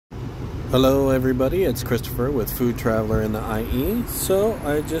Hello everybody, it's Christopher with Food Traveler in the IE. So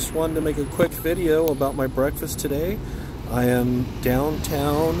I just wanted to make a quick video about my breakfast today. I am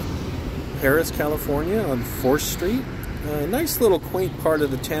downtown Paris, California on 4th Street. A nice little quaint part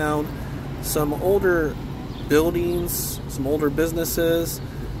of the town. Some older buildings, some older businesses.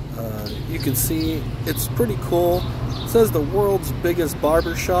 You can see it's pretty cool. It says the world's biggest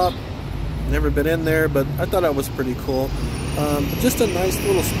barber shop. Never been in there, but I thought that was pretty cool. Just a nice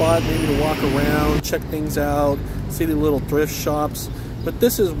little spot maybe to walk around, check things out, see the little thrift shops. But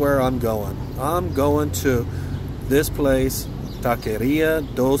this is where I'm going. I'm going to this place, Taqueria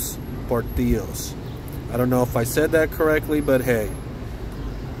dos Potrillos. I don't know if I said that correctly, but hey,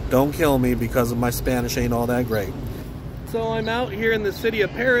 don't kill me because of my Spanish ain't all that great. So I'm out here in the city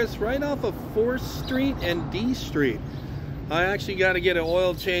of Paris, right off of 4th Street and D Street. I actually got to get an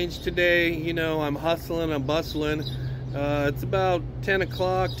oil change today. You know, I'm hustling, I'm bustling. It's about 10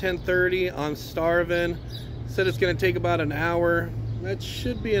 o'clock, 10:30. I'm starving. Said it's going to take about an hour. That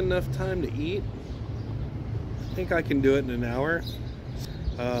should be enough time to eat. I think I can do it in an hour.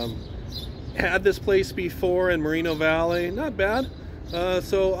 Had this place before in Moreno Valley. Not bad.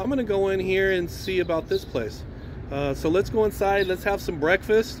 So I'm going to go in here and see about this place. So let's go inside. Let's have some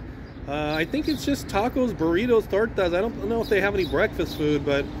breakfast. I think it's just tacos, burritos, tortas. I don't know if they have any breakfast food,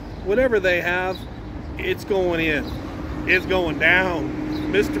 but whatever they have, it's going in. It's going down.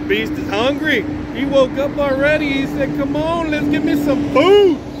 Mr. Beast is hungry. He woke up already. He said, come on, let's get me some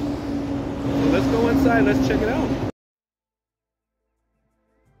food. So let's go inside. Let's check it out.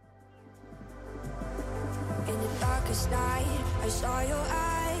 In the darkest night, I saw your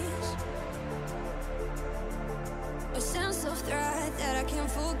eyes. A sense of threat that I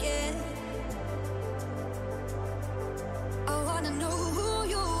can't forget. I wanna know who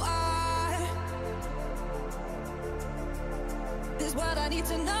you are. This is what I need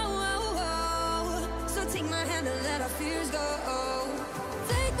to know. So take my hand and let our fears go.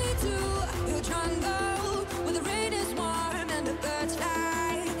 Take me to your jungle, where the rain is warm and the birds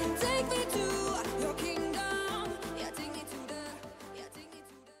fly. Take me to your kingdom. Yeah, take me to the.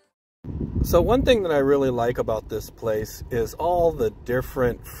 So one thing that I really like about this place is all the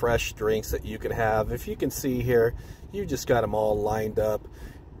different fresh drinks that you can have. If you can see here, you just got them all lined up.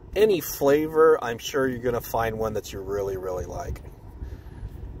 Any flavor, I'm sure you're going to find one that you really, really like.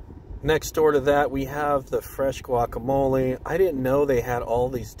 Next door to that, we have the fresh guacamole. I didn't know they had all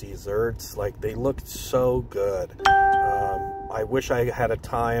these desserts. Like, they looked so good. I wish I had a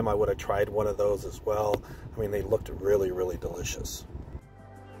time. I would have tried one of those as well. I mean, they looked really, really delicious.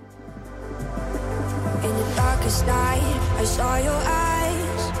 In the darkest night, I saw your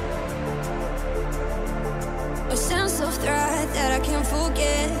eyes. A sense of threat that I can't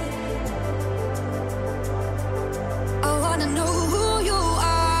forget. I wanna know who you are.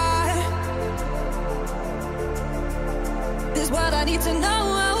 This is what I need to know.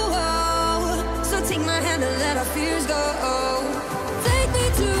 So take my hand and let our fears go. Take me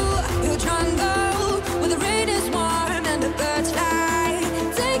to your jungle, where the rain is warm and the birds fly.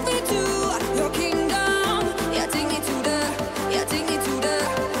 Take me to your kingdom. Yeah, take me to the. Yeah, take me to the.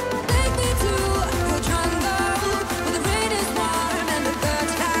 Take me to your jungle, where the rain is warm and the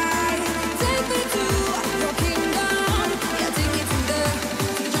birds fly. Take me to your kingdom. Yeah, take me to the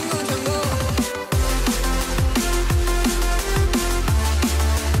jungle.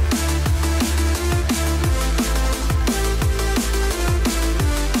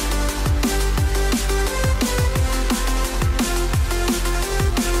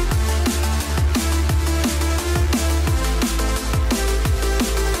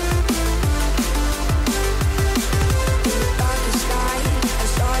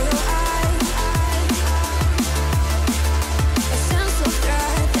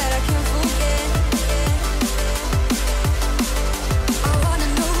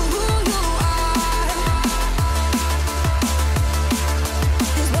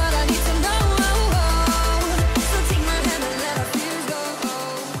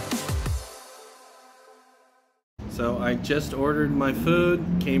 So I just ordered my food,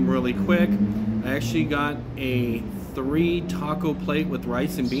 came really quick. I actually got a 3 taco plate with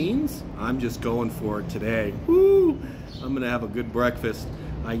rice and beans. I'm just going for it today. Woo! I'm gonna have a good breakfast.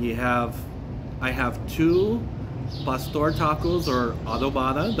 I have 2 pastor tacos, or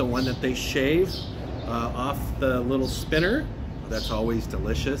adobada, the one that they shave off the little spinner. That's always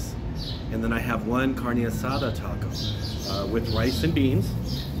delicious. And then I have 1 carne asada taco with rice and beans.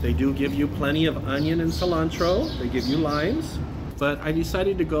 They do give you plenty of onion and cilantro. They give you limes. But I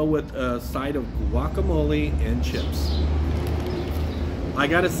decided to go with a side of guacamole and chips. I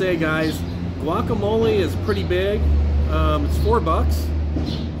gotta say, guys, guacamole is pretty big. It's $4.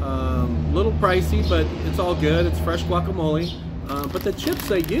 pricey, but it's all good. It's fresh guacamole. But the chips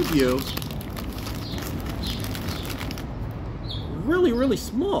they give you, really, really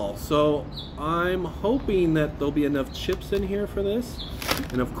small. So I'm hoping that there'll be enough chips in here for this.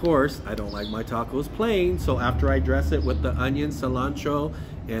 And of course, I don't like my tacos plain. So after I dress it with the onion, cilantro,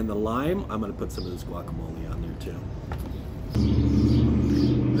 and the lime, I'm gonna put some of this guacamole on there too.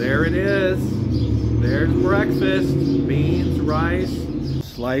 There it is. There's breakfast. Beans, rice,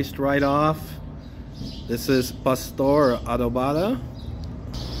 sliced right off. This is pastor adobada.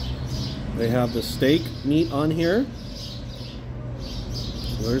 They have the steak meat on here.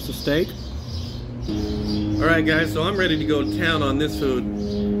 There's the steak. Alright guys, so I'm ready to go to town on this food.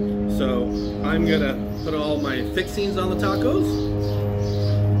 So I'm gonna put all my fixings on the tacos.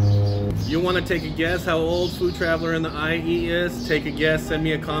 You want to take a guess how old Food Traveler in the IE is? Take a guess, send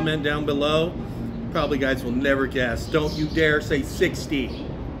me a comment down below. Probably guys will never guess. Don't you dare say 60.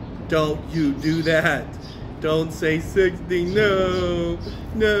 Don't you do that. Don't say 60, no,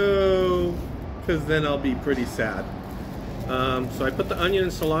 no, because then I'll be pretty sad. So I put the onion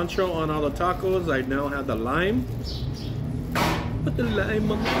and cilantro on all the tacos. I now have the lime. Put the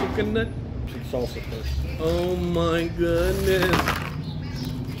lime on the coconut. Some salsa first. Oh my goodness.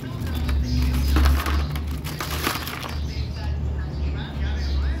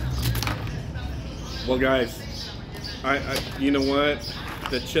 Well guys, you know what?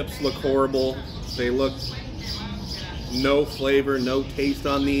 The chips look horrible. They look no flavor, no taste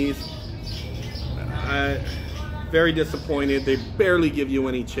on these. Very disappointed. They barely give you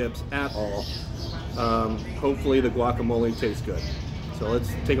any chips at all. Hopefully the guacamole tastes good. So let's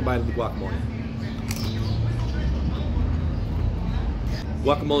take a bite of the guacamole.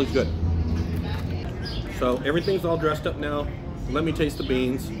 Guacamole's good. So everything's all dressed up now. Let me taste the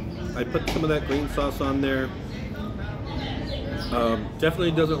beans. I put some of that green sauce on there.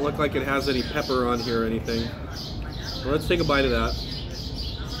 Definitely doesn't look like it has any pepper on here or anything. So let's take a bite of that.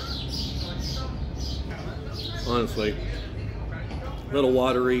 Honestly, a little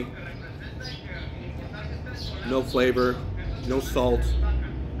watery, no flavor, no salt.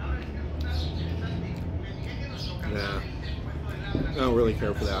 Nah, I don't really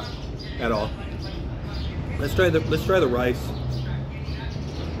care for that at all. Let's try the rice.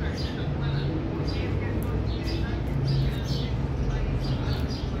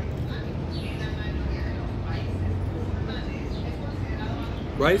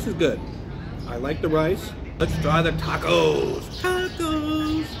 Rice is good. I like the rice. Let's try the tacos.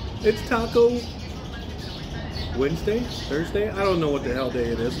 Tacos. It's Taco Wednesday? Thursday? I don't know what the hell day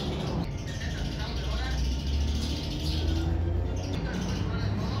it is.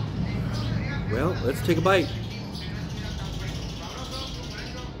 Well, let's take a bite.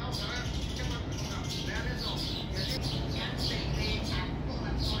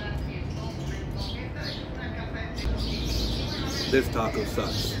 This taco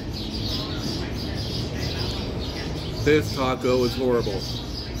sucks. This taco is horrible.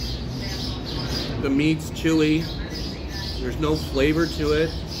 The meat's chewy. There's no flavor to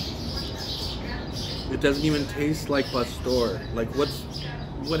it. It doesn't even taste like pastor. Like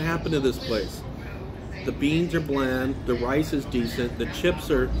what happened to this place? The beans are bland. The rice is decent. The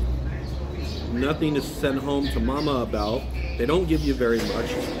chips are nothing to send home to mama about. They don't give you very much.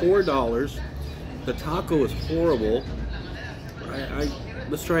 It's $4. The taco is horrible.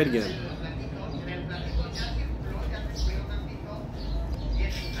 Let's try it again.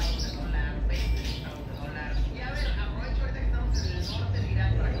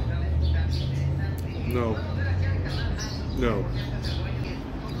 No. No.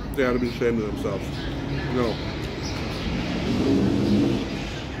 They ought to be ashamed of themselves. No.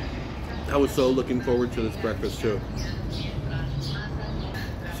 I was so looking forward to this breakfast too.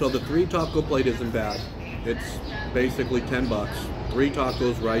 So the 3 taco plate isn't bad. It's basically 10 bucks. 3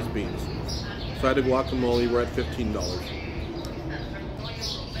 tacos, rice, beans. Side of guacamole, we're at $15.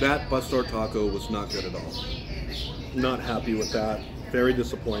 That pastor taco was not good at all. Not happy with that. Very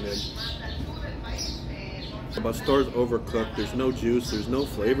disappointed. The pastor's overcooked. There's no juice. There's no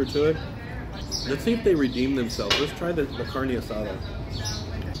flavor to it. Let's see if they redeem themselves. Let's try the carne asada.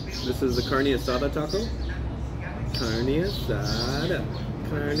 This is the carne asada taco. Carne asada.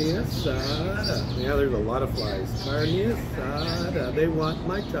 Carne asada. Yeah, there's a lot of flies. Carne asada. They want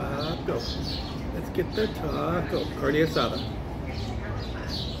my taco. Let's get the taco. Carne asada.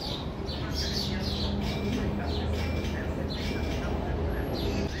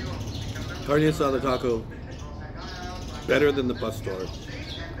 Carne asada taco. Better than the pastor.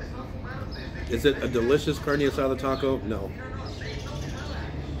 Is it a delicious carne asada taco? No.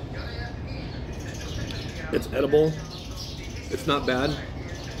 It's edible. It's not bad.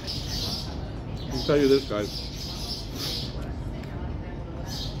 I'll tell you this, guys.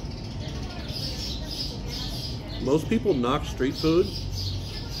 Most people knock street food,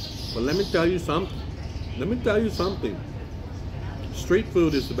 but let me tell you something. Street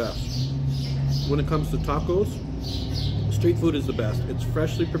food is the best. When it comes to tacos, street food is the best. It's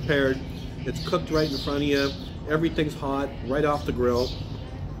freshly prepared. It's cooked right in front of you. Everything's hot, right off the grill.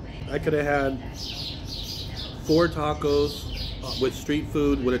 I could have had 4 tacos with street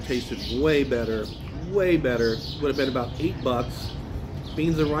food. Would have tasted way better. Way better. Would have been about $8.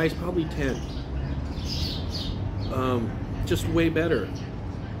 Beans and rice, probably 10. Just way better.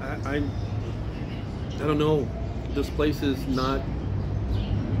 I don't know. This place is not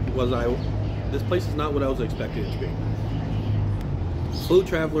what I was expecting it to be. Food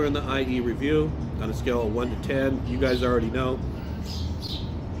Traveler in the IE review on a scale of 1 to 10. You guys already know.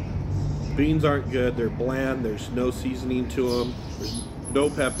 Beans aren't good. They're bland. There's no seasoning to them. There's no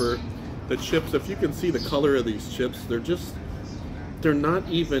pepper. The chips, if you can see the color of these chips, they're not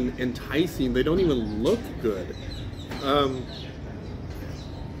even enticing. They don't even look good.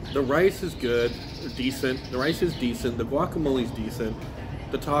 The rice is good, decent. The rice is decent. The guacamole is decent.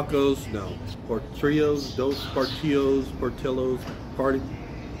 The tacos, no. Potrillos,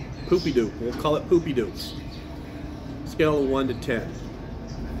 poopy doo. We'll call it poopy doops. Scale of 1 to 10.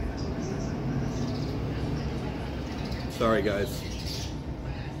 Sorry, guys.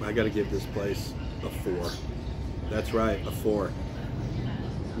 I gotta give this place a 4. That's right, a 4.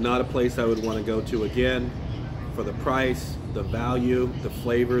 Not a place I would want to go to again. For the price, the value, the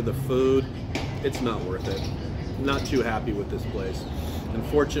flavor, the food, it's not worth it. Not too happy with this place.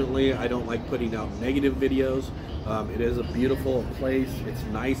 Unfortunately, I don't like putting out negative videos. It is a beautiful place. It's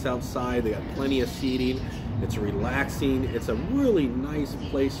nice outside. They got plenty of seating. It's relaxing. It's a really nice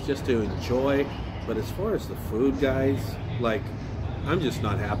place just to enjoy. But as far as the food, guys, like, I'm just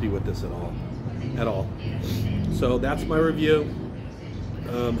not happy with this at all. At all. So that's my review.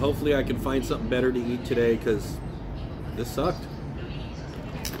 Hopefully I can find something better to eat today, because this sucked.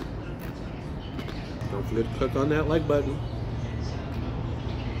 Don't forget to click on that like button.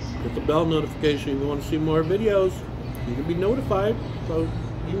 Hit the bell notification if you want to see more videos. You can be notified, so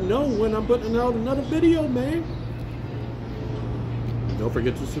you know when I'm putting out another video, man. Don't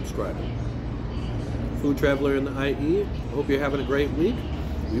forget to subscribe. Food Traveler in the IE. Hope you're having a great week.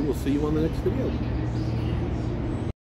 We will see you on the next video.